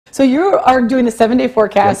So you are doing a 7-day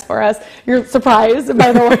forecast for us. You're surprised,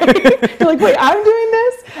 by the way. You're like, wait, I'm doing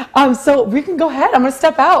this? So we can go ahead. I'm going to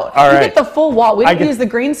step out. All right. You get the full wall. We don't use the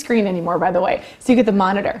green screen anymore, by the way. So you get the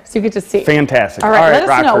monitor. So you get to see. Fantastic. All right, let us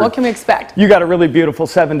Rockford, know. What can we expect? You got a really beautiful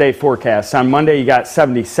 7-day forecast. On Monday, you got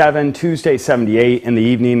 77. Tuesday, 78. In the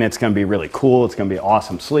evening, it's going to be really cool. It's going to be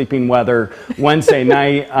awesome sleeping weather. Wednesday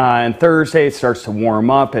night and Thursday, it starts to warm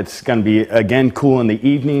up. It's going to be, again, cool in the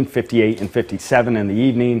evening, 58 and 57 in the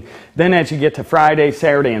evening. Then as you get to Friday,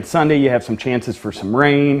 Saturday, and Sunday, you have some chances for some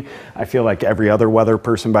rain. I feel like every other weather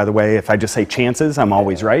person, by the way, if I just say chances, I'm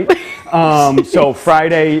always right. So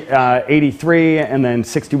Friday, 83, and then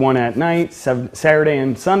 61 at night. Saturday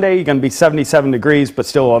and Sunday, you're going to be 77 degrees, but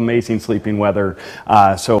still amazing sleeping weather.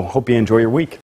 So hope you enjoy your week.